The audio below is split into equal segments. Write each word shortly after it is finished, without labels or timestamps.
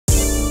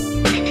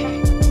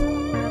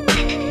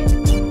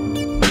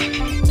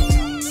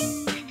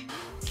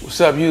What's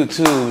up,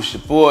 YouTube? It's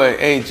your boy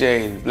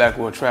AJ, the Black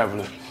World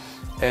Traveler,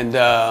 and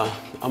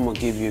I'm gonna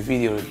give you a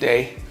video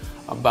today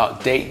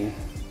about dating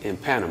in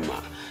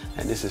Panama.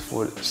 And this is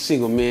for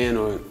single men,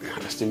 or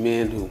that's the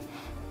men who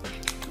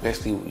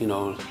basically,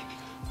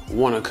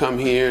 want to come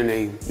here and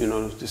they,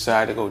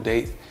 decide to go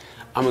date.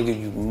 I'm gonna give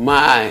you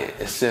my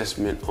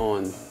assessment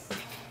on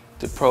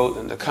the pros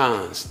and the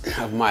cons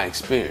of my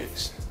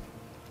experience.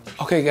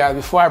 Okay, guys,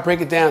 before I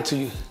break it down to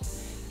you,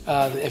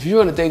 if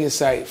you're on a dating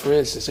site, for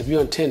instance, if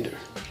you're on Tinder,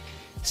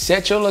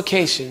 set your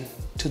location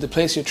to the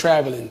place you're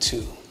traveling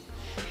to.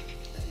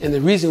 And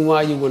the reason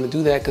why you want to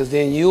do that, because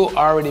then you'll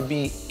already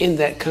be in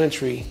that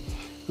country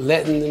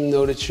letting them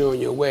know that you're on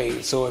your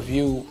way. So if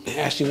you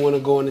actually want to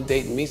go on a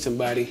date and meet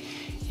somebody,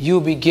 you'll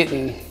be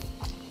getting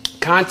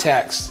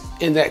contacts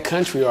in that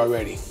country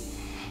already.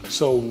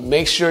 So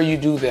make sure you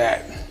do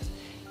that.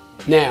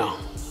 Now,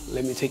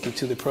 let me take you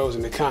to the pros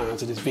and the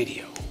cons of this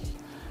video.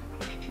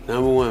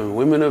 Number one,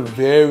 women are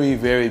very,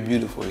 very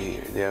beautiful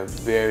here. They're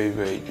very,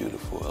 very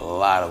beautiful. A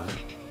lot of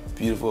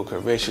beautiful,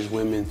 curvaceous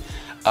women.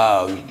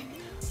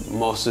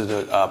 Most of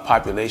the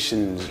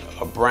population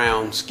are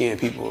brown-skinned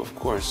people, of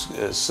course.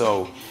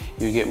 So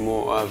you get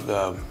more of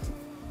the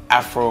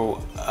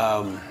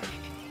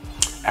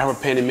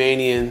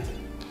Afro-Panamanian,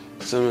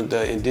 some of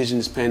the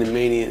indigenous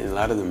Panamanian, and a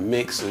lot of them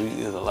mix. So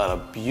there's a lot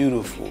of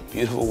beautiful,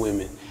 beautiful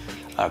women.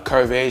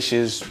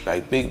 Curvaceous,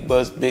 like big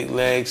butts, big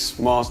legs,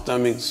 small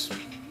stomachs,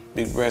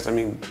 big breasts,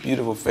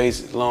 beautiful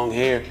faces, long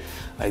hair.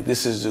 Like,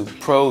 this is the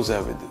pros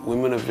of it.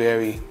 Women are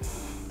very,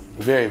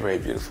 very, very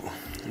beautiful.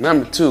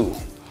 Number two,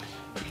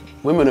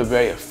 women are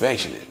very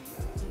affectionate.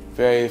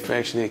 Very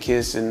affectionate,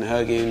 kissing,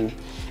 hugging.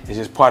 It's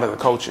just part of the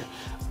culture.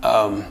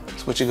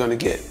 It's what you're gonna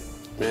get.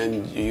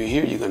 And you're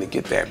here, you're gonna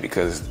get that,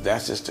 because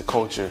that's just the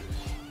culture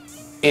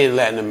in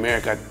Latin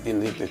America. In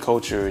the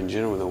culture in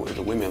general,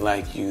 the women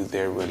like you,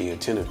 they're really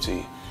attentive to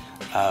you.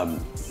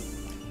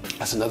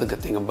 That's another good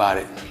thing about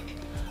it.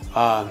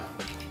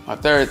 My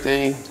third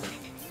thing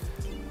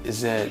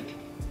is that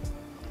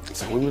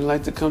some women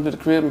like to come to the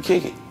crib and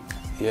kick it.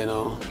 They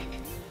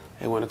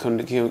want to come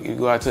to you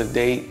go out to a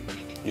date.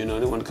 They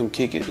want to come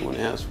kick it. They want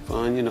to have some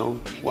fun.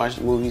 Watch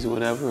movies or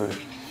whatever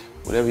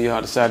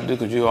y'all decide to do,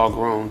 because you're all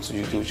grown, so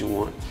you do what you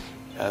want.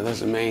 That's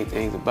the main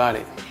things about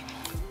it.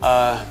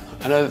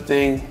 Another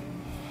thing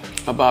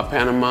about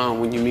Panama,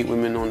 when you meet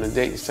women on the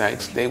dating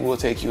sites, they will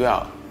take you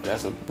out.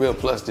 That's a real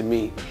plus to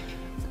me.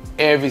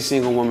 Every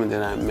single woman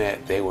that I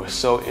met, they were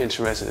so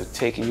interested in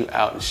taking you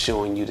out and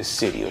showing you the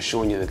city or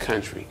showing you the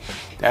country.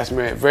 That's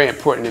very, very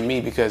important to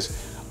me, because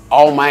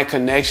all my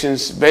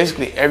connections,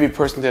 basically every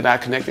person that I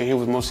connected here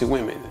was mostly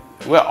women.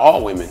 Well,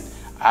 all women.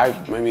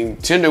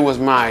 Tinder was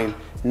my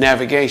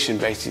navigation,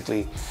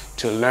 basically,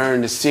 to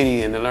learn the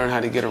city and to learn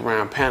how to get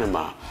around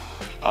Panama.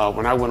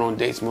 When I went on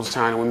dates, most of the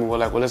time women were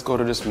like, well, let's go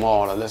to this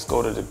mall, or let's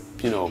go to the,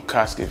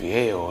 Casca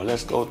Viejo, or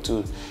let's go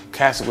to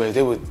Castaways.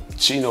 They would,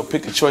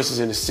 pick the choices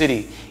in the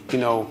city.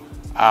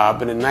 I've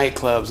been to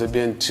nightclubs, I've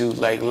been to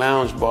like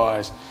lounge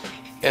bars.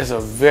 It's a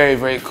very,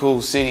 very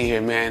cool city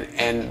here, man,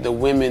 and the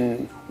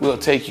women will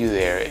take you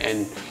there.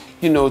 And,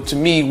 to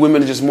me,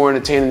 women are just more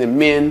entertaining than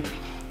men.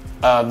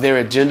 Their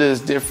agenda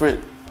is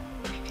different.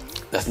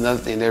 That's another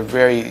thing. They're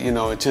very,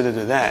 attentive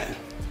to that.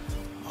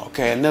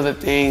 Okay, another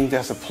thing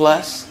that's a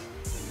plus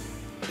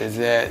is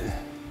that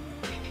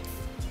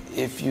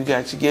if you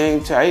got your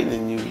game tight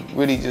and you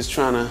really just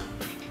trying to,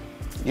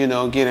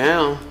 get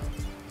down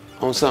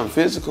on something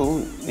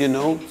physical,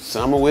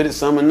 some are with it,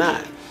 some are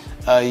not.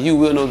 You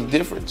will know the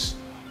difference.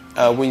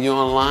 When you're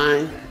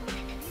online,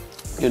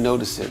 you'll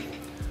notice it.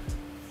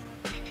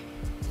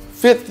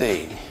 Fifth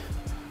thing,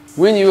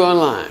 when you're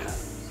online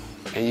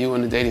and you're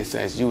on the dating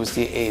sites, you will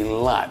see a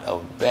lot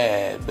of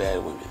bad,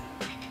 bad women.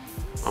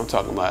 I'm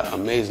talking about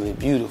amazingly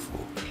beautiful.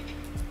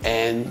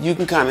 And you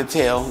can kind of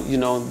tell,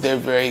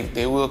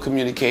 they will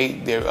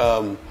communicate.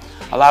 A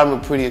lot of them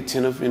are pretty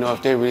attentive,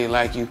 if they really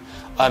like you.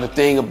 The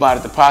thing about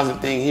it, the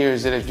positive thing here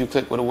is that if you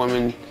click with a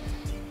woman,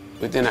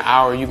 within an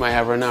hour, you might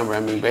have her number.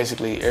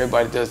 Basically,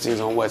 everybody does things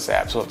on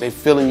WhatsApp. So if they're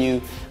feeling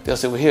you, they'll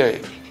say, well, here,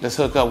 let's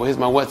hook up. Well, here's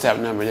my WhatsApp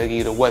number. They'll give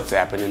you the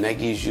WhatsApp, and then that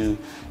gives you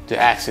the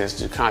access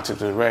to contact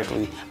them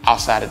directly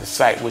outside of the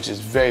site, which is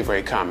very,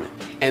 very common.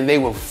 And they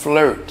will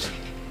flirt.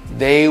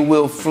 They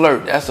will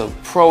flirt. That's a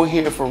pro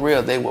here for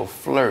real. They will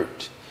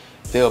flirt.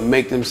 They'll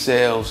make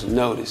themselves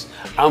notice.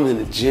 I'm in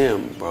the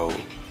gym, bro.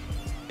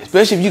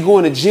 Especially if you go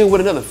in the gym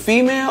with another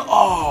female.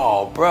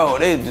 Oh, bro,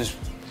 they just,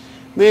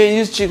 man,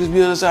 these chicks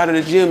be on the side of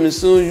the gym, and as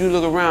soon as you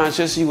look around,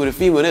 just see with a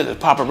female, they just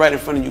pop up right in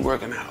front of you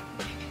working out.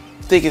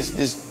 Thick as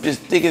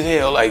thick as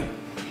hell, like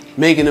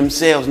making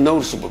themselves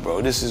noticeable,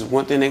 bro. This is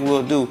one thing they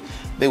will do.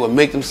 They will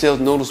make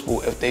themselves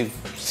noticeable. If they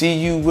see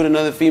you with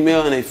another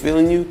female and they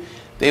feeling you,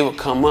 they will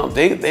come up.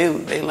 They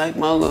like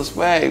my little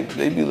swag.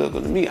 They be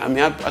looking at me.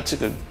 I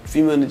took a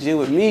female in the gym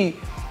with me,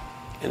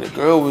 and the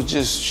girl was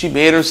just, she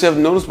made herself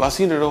noticeable. I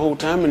seen her the whole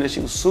time, and then she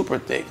was super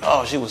thick.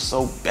 Oh, she was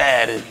so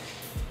bad.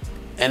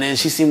 And then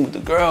she seen me with the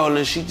girl, and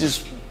then she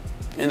just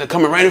ended up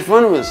coming right in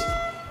front of us,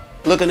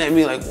 looking at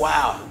me like,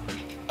 wow.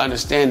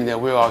 Understanding that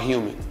we're all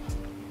human.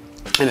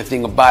 And the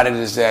thing about it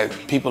is that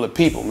people are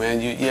people,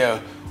 man. Yeah,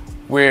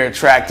 we're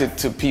attracted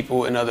to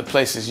people in other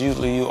places.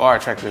 Usually you are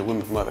attracted to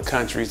women from other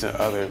countries and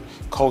other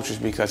cultures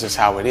because it's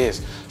how it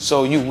is.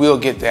 So you will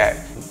get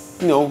that.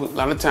 You know, a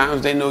lot of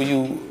times they know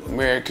you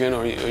American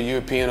or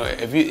European, or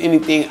if you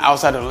anything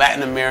outside of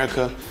Latin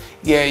America,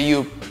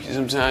 yeah,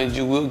 sometimes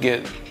you will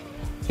get,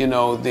 you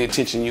know, the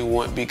attention you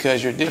want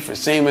because you're different.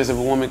 Same as if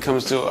a woman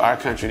comes to our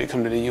country, they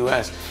come to the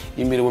U.S.,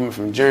 you meet a woman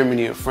from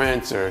Germany or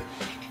France or,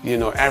 you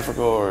know,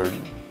 Africa or,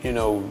 you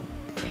know,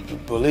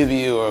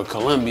 Bolivia or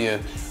Colombia,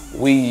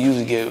 we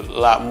usually get a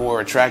lot more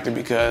attracted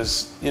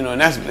because, you know,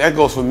 and that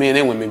goes for men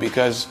and women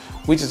because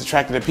we just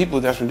attracted to people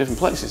that's from different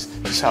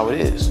places. That's how it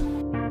is.